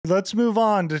let's move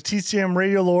on to TCM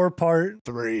Radio Lore Part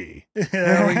 3.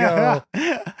 There we go.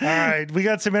 All right, we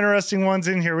got some interesting ones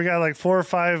in here. We got like 4 or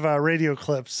 5 radio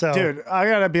clips. So, dude, I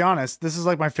gotta be honest. This is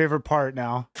like my favorite part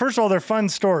now. First of all, they're fun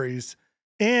stories.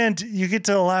 And you get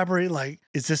to elaborate, like,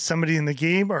 is this somebody in the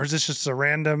game or is this just a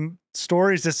random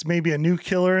story? Is this maybe a new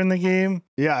killer in the game?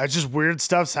 Yeah, it's just weird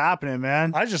stuff's happening,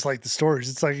 man. I just like the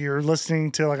stories. It's like you're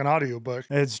listening to like an audiobook.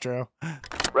 It's true.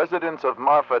 Residents of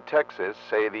Marfa, Texas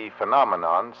say the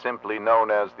phenomenon, simply known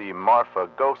as the Marfa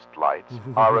ghost lights,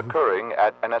 are occurring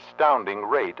at an astounding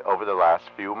rate over the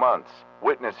last few months.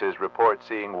 Witnesses report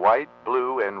seeing white,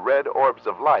 blue, and red orbs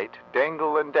of light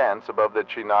dangle and dance above the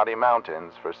Chinati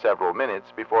Mountains for several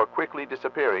minutes before quickly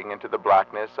disappearing into the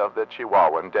blackness of the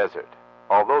Chihuahuan Desert.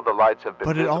 Although the lights have been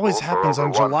but it always happens for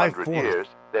over on July 100 4th. years,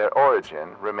 their origin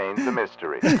remains a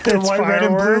mystery. It's white, red,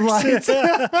 and blue lights.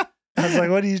 I was like,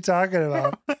 what are you talking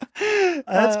about?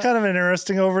 That's kind of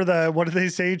interesting. Over the, what do they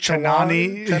say?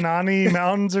 Kanani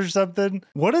Mountains or something.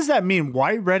 What does that mean?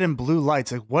 White, red, and blue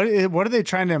lights. Like, what are they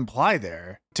trying to imply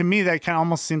there? To me, that kind of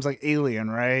almost seems like alien,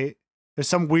 right? There's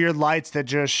some weird lights that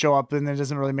just show up and it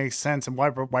doesn't really make sense. And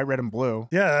white, red, and blue.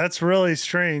 Yeah, that's really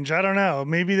strange. I don't know.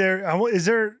 Maybe is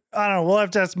there, I don't know. We'll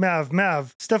have to ask Mav.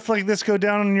 Mav, stuff like this go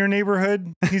down in your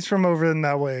neighborhood? He's from over in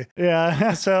that way.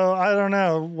 Yeah. So I don't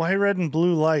know. White, red, and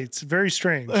blue lights. Very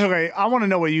strange. Okay. I want to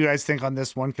know what you guys think on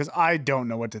this one because I don't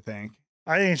know what to think.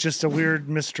 I think it's just a weird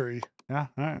mystery. Yeah,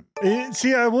 all right.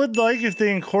 See, I would like if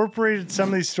they incorporated some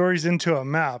of these stories into a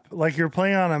map. Like you're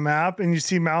playing on a map and you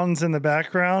see mountains in the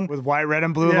background. With white, red,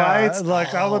 and blue lights?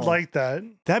 Like, I would like that.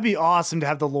 That'd be awesome to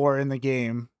have the lore in the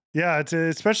game. Yeah,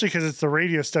 especially because it's the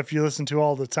radio stuff you listen to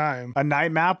all the time. A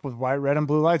night map with white, red, and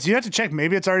blue lights. You have to check.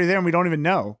 Maybe it's already there and we don't even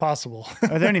know. Possible.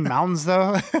 Are there any mountains,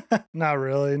 though? Not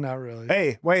really. Not really.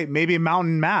 Hey, wait, maybe a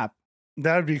mountain map.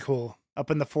 That would be cool. Up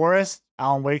in the forest,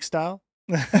 Alan Wake style.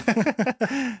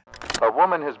 A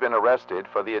woman has been arrested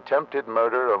for the attempted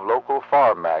murder of local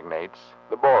farm magnates,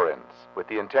 the Borins, with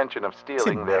the intention of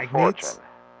stealing their fortune.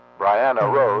 Brianna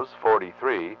Rose,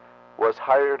 43, was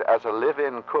hired as a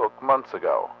live-in cook months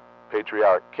ago.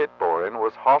 Patriarch Kit Borin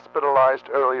was hospitalized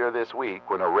earlier this week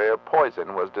when a rare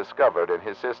poison was discovered in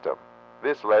his system.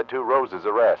 This led to Rose's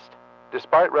arrest.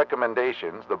 Despite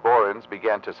recommendations, the Borins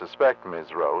began to suspect Ms.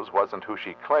 Rose wasn't who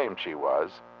she claimed she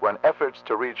was when efforts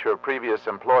to reach her previous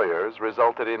employers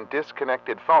resulted in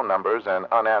disconnected phone numbers and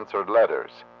unanswered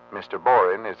letters. Mr.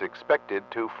 Borin is expected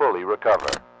to fully recover.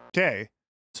 Okay,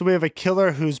 so we have a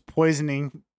killer who's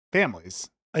poisoning families.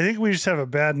 I think we just have a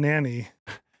bad nanny.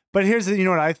 But you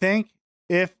know what I think?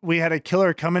 If we had a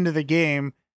killer come into the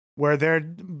game where their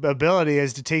ability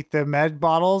is to take the med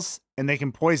bottles and they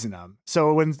can poison them.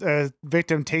 So when a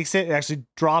victim takes it, it actually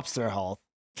drops their health.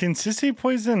 Can Sissy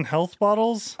poison health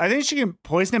bottles? I think she can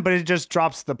poison it, but it just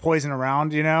drops the poison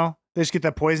around, you know? They just get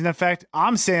that poison effect.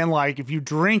 I'm saying, like, if you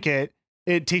drink it,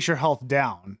 it takes your health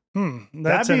down.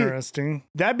 That's interesting.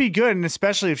 That'd be good, and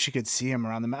especially if she could see him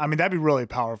around them. I mean, that'd be really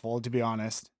powerful, to be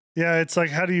honest. Yeah, it's like,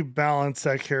 how do you balance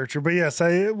that character? But yes,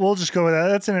 we'll just go with that.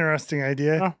 That's an interesting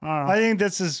idea. I think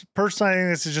this is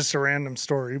just a random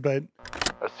story, but...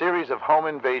 A series of home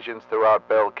invasions throughout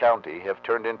Bell County have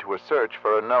turned into a search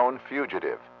for a known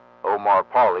fugitive. Omar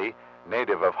Polly,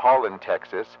 native of Holland,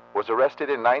 Texas, was arrested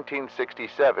in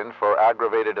 1967 for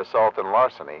aggravated assault and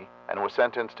larceny and was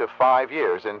sentenced to 5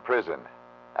 years in prison.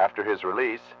 After his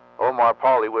release, Omar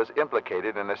Polly was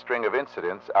implicated in a string of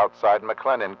incidents outside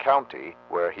McLennan County,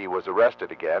 where he was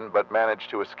arrested again but managed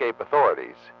to escape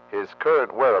authorities. His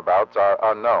current whereabouts are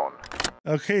unknown.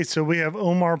 Okay, so we have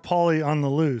Omar Polly on the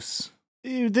loose.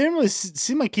 It didn't really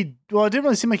seem like he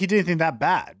did anything that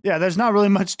bad. Yeah, there's not really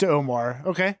much to Omar.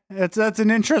 Okay, that's an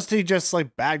interesting, just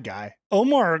like bad guy.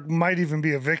 Omar might even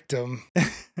be a victim.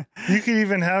 You could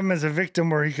even have him as a victim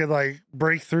where he could like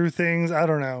break through things. I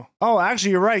don't know. Oh,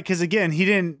 actually, you're right. Because again, he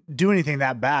didn't do anything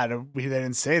that bad. They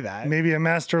didn't say that. Maybe a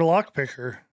master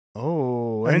lockpicker.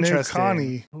 Oh, interesting.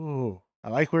 Connie. Oh, I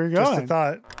like where you're going. Just a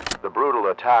thought. The brutal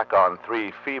attack on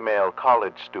 3 female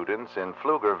college students in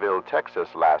Pflugerville, Texas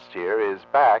last year is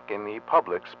back in the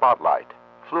public spotlight.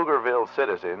 Pflugerville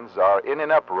citizens are in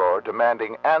an uproar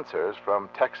demanding answers from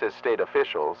Texas state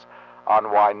officials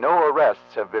on why no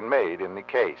arrests have been made in the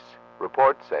case.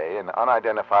 Reports say an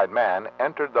unidentified man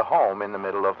entered the home in the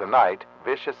middle of the night,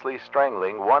 viciously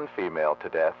strangling one female to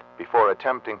death before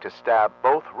attempting to stab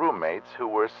both roommates who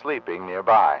were sleeping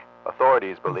nearby.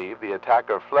 Authorities believe the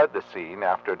attacker fled the scene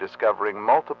after discovering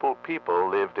multiple people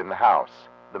lived in the house.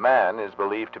 The man is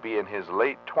believed to be in his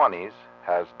late 20s,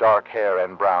 has dark hair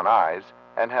and brown eyes,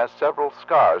 and has several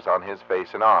scars on his face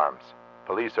and arms.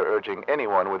 Police are urging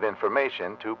anyone with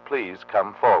information to please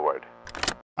come forward.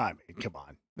 I mean, come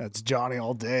on. That's Johnny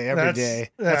all day, every day.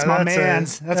 Yeah, That's my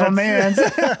man's. That's my man's.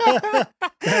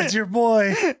 That's your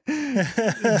boy.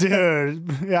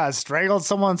 Dude, yeah, strangled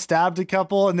someone, stabbed a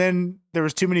couple, and then there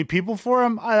was too many people for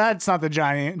him. That's not the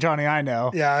Johnny I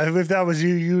know. Yeah, if that was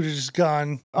you, you'd have just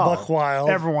gone buck wild.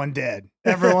 Everyone dead.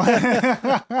 Everyone.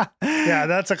 Yeah,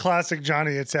 that's a classic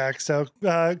Johnny attack. So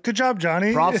good job,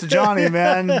 Johnny. Props to Johnny,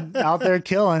 man. Out there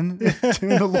killing,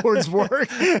 doing the Lord's work.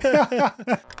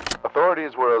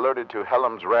 Authorities were alerted to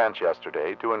Hellam's Ranch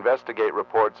yesterday to investigate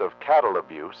reports of cattle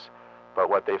abuse, but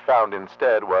what they found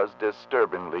instead was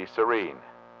disturbingly serene.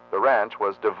 The ranch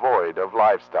was devoid of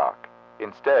livestock.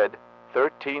 Instead,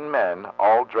 13 men,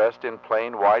 all dressed in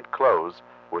plain white clothes,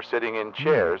 were sitting in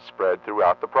chairs spread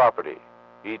throughout the property.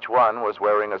 Each one was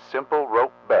wearing a simple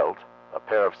rope belt, a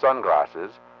pair of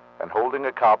sunglasses, and holding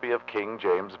a copy of King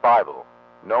James Bible.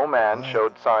 No man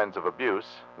showed signs of abuse,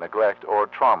 neglect, or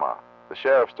trauma. The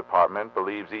sheriff's department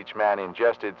believes each man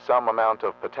ingested some amount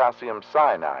of potassium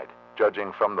cyanide,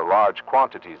 judging from the large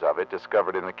quantities of it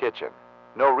discovered in the kitchen.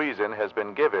 No reason has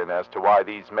been given as to why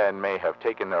these men may have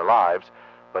taken their lives,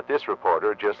 but this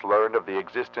reporter just learned of the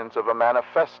existence of a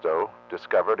manifesto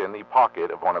discovered in the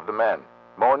pocket of one of the men.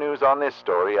 More news on this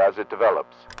story as it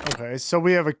develops. Okay, so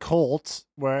we have a cult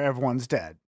where everyone's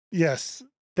dead. Yes.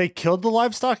 They killed the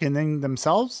livestock and then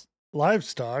themselves?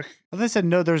 Livestock? Well, they said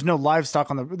no, there's no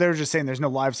livestock on the... They were just saying there's no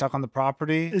livestock on the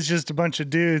property. It's just a bunch of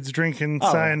dudes drinking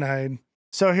cyanide.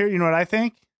 So here, you know what I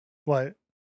think? What?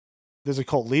 There's a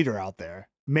cult leader out there.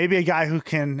 Maybe a guy who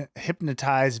can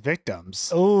hypnotize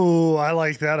victims. Oh, I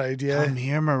like that idea. Come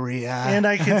here, Maria. And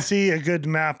I can see a good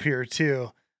map here,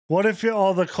 too. What if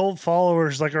all the cult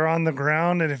followers are on the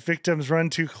ground, and if victims run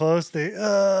too close, they,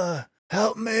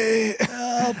 help me.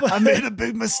 help. I made a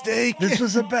big mistake. This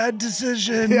was a bad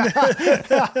decision.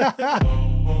 Yeah.